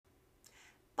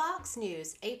Barks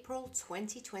News, April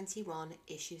 2021,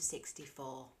 issue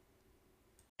 64.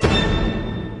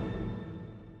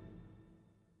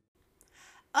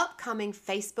 Upcoming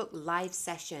Facebook Live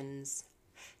sessions.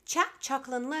 Chat,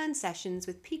 Chuckle and Learn sessions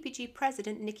with PPG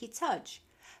President Nikki Tudge.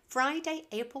 Friday,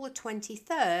 April the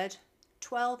 23rd,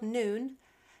 12 noon,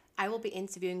 I will be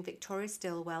interviewing Victoria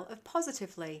Stilwell of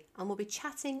Positively and we'll be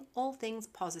chatting all things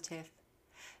positive.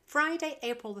 Friday,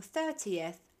 April the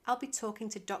 30th, I'll be talking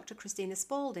to Dr. Christina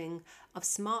Spalding of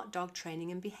Smart Dog Training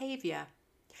and Behaviour.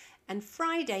 And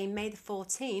Friday, May the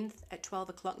 14th at 12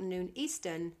 o'clock noon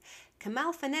Eastern,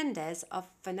 Kamal Fernandez of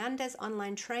Fernandez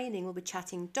Online Training will be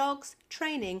chatting dogs,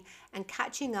 training and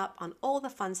catching up on all the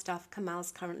fun stuff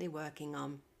Kamal's currently working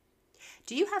on.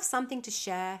 Do you have something to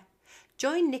share?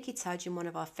 Join Nikki Tudge in one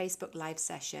of our Facebook Live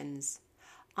sessions.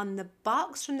 On the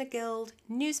Barks from the Guild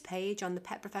news page on the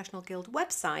Pet Professional Guild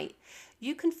website,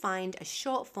 you can find a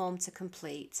short form to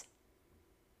complete.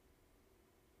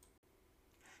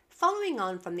 Following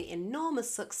on from the enormous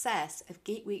success of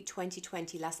Geek Week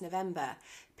 2020 last November,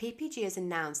 PPG has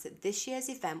announced that this year's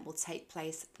event will take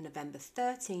place from November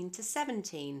 13 to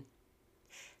 17.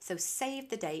 So save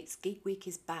the dates, Geek Week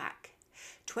is back.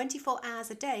 24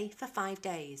 hours a day for 5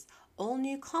 days. All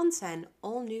new content,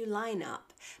 all new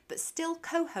lineup, but still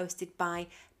co-hosted by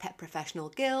Pet Professional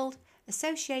Guild,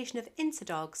 Association of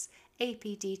Interdogs,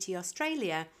 APDT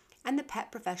Australia, and the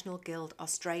Pet Professional Guild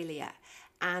Australia.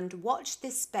 And watch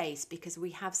this space because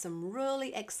we have some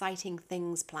really exciting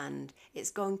things planned. It's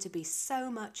going to be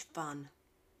so much fun.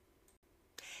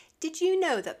 Did you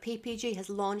know that PPG has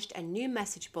launched a new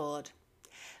message board?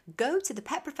 Go to the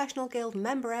Pet Professional Guild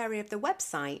member area of the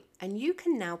website and you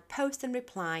can now post and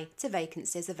reply to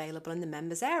vacancies available in the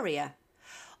members area.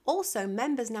 Also,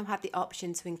 members now have the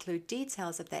option to include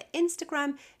details of their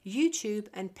Instagram, YouTube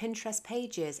and Pinterest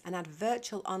pages and add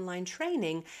virtual online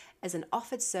training as an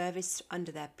offered service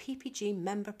under their PPG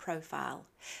member profile.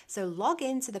 So log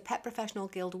in to the Pet Professional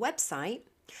Guild website,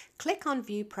 click on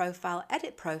View Profile,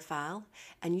 Edit Profile,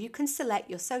 and you can select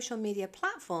your social media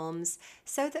platforms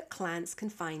so that clients can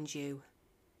find you.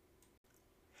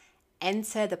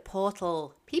 Enter the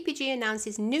portal. PPG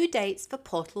announces new dates for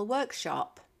Portal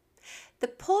Workshop. The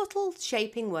Portal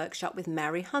Shaping Workshop with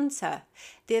Mary Hunter.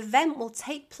 The event will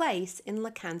take place in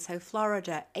Lecanto,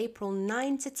 Florida, April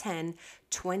 9 to 10,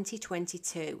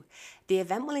 2022. The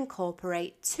event will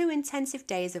incorporate 2 intensive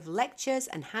days of lectures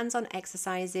and hands-on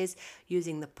exercises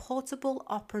using the Portable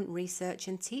Operant Research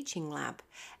and Teaching Lab,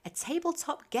 a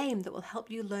tabletop game that will help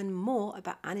you learn more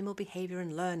about animal behavior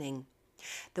and learning.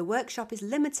 The workshop is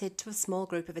limited to a small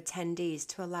group of attendees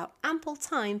to allow ample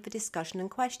time for discussion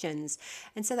and questions,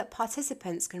 and so that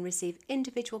participants can receive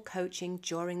individual coaching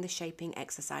during the shaping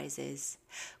exercises.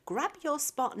 Grab your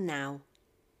spot now.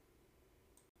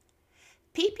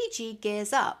 PPG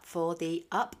gears up for the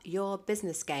Up Your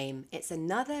Business Game. It's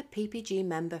another PPG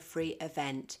member free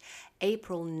event,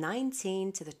 April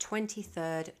 19 to the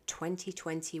 23rd,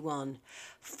 2021.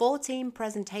 14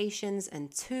 presentations and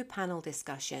 2 panel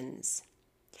discussions.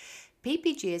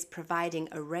 PPG is providing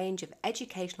a range of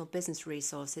educational business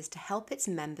resources to help its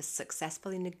members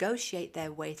successfully negotiate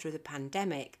their way through the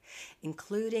pandemic,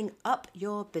 including Up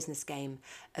Your Business Game,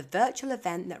 a virtual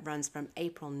event that runs from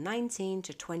April 19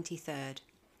 to 23rd.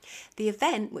 The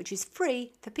event, which is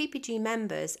free for PPG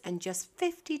members and just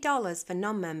 $50 for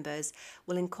non-members,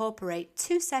 will incorporate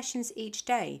 2 sessions each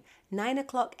day, 9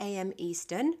 o'clock a.m.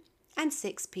 Eastern and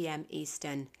 6 p.m.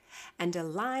 Eastern, and a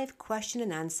live question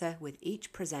and answer with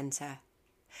each presenter.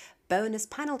 Bonus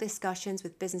panel discussions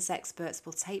with business experts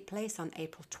will take place on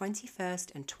April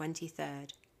 21st and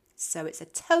 23rd. So it's a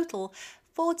total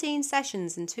 14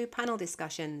 sessions and 2 panel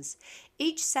discussions.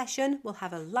 Each session will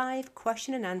have a live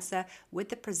question and answer with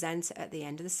the presenter at the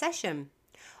end of the session.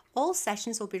 All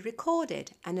sessions will be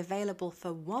recorded and available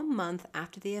for 1 month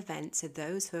after the event to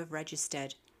those who have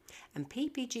registered. And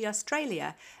PPG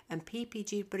Australia and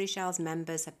PPG British Isles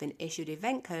members have been issued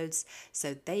event codes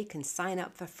so they can sign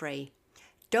up for free.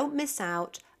 Don't miss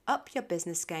out. Up Your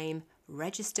Business Game.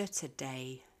 Register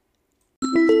today.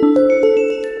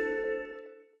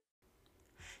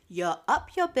 Your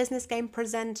Up Your Business Game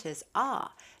presenters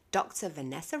are Dr.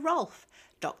 Vanessa Rolfe,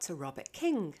 Dr. Robert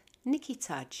King, Nikki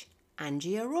Tudge,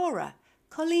 Angie Aurora,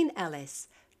 Colleen Ellis,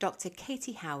 Dr.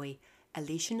 Katie Howie,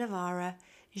 Alicia Navarra,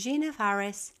 Gina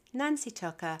Harris, Nancy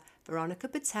Tucker, Veronica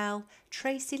Patel,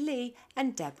 Tracy Lee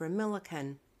and Deborah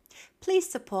Milliken.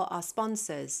 Please support our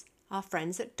sponsors, our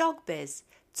friends at DogBiz,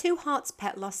 Two Hearts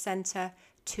Pet Loss Centre,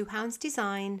 Two Hounds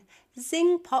Design,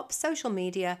 Zing Pop Social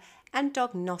Media and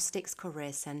Dognostics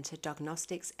Career Centre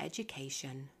Dognostics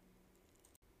Education.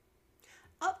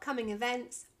 Upcoming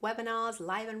events, webinars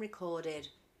live and recorded.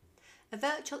 A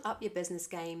virtual Up Your Business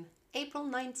game, April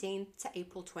 19th to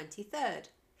April 23rd.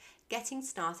 Getting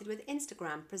Started with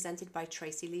Instagram, presented by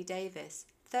Tracy Lee Davis,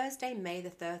 Thursday, May the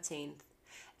 13th.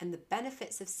 And The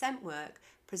Benefits of Scent Work,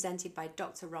 presented by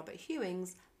Dr. Robert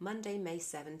Hewings, Monday, May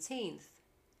 17th.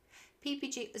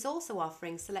 PPG is also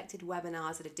offering selected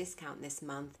webinars at a discount this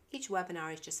month. Each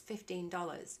webinar is just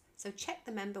 $15, so check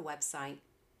the member website.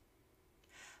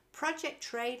 Project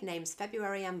Trade names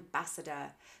February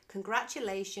Ambassador.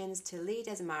 Congratulations to Lee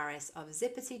Desmarais of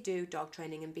Zippity Doo Dog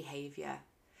Training and Behaviour.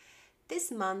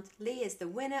 This month, Lee is the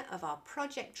winner of our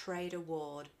Project Trade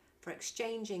Award for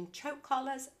exchanging choke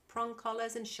collars, prong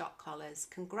collars and shock collars.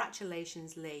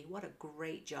 Congratulations, Lee. What a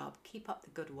great job. Keep up the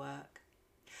good work.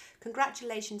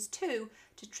 Congratulations too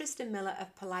to Tristan Miller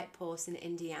of Polite Paws in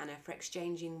Indiana for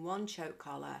exchanging one choke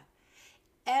collar.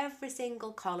 Every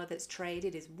single collar that's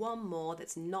traded is one more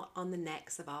that's not on the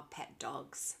necks of our pet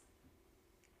dogs.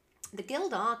 The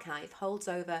Guild Archive holds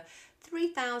over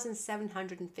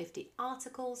 3,750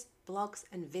 articles, blogs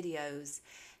and videos.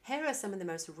 Here are some of the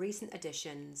most recent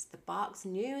additions. The Barks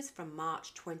News from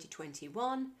March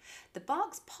 2021, the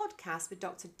Barks Podcast with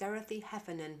Dr. Dorothy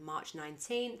Heffernan, March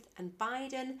 19th, and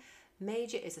Biden,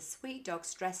 Major is a Sweet Dog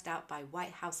Stressed Out by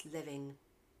White House Living.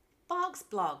 Barks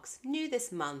Blogs, new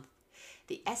this month.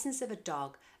 The Essence of a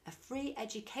Dog, a free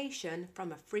education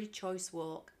from a free choice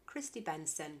walk, Christy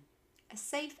Benson. A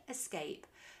Safe Escape,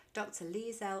 Dr.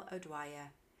 Liesel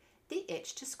O'Dwyer. The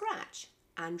Itch to Scratch,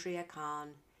 Andrea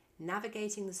Kahn.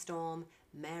 Navigating the Storm,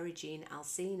 Mary Jean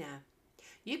Alcina.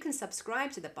 You can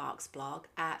subscribe to the Barks blog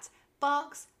at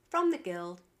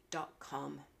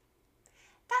barksfromtheguild.com.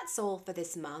 That's all for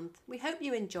this month. We hope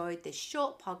you enjoyed this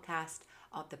short podcast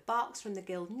of the Barks from the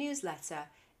Guild newsletter,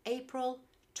 April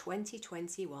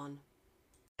 2021.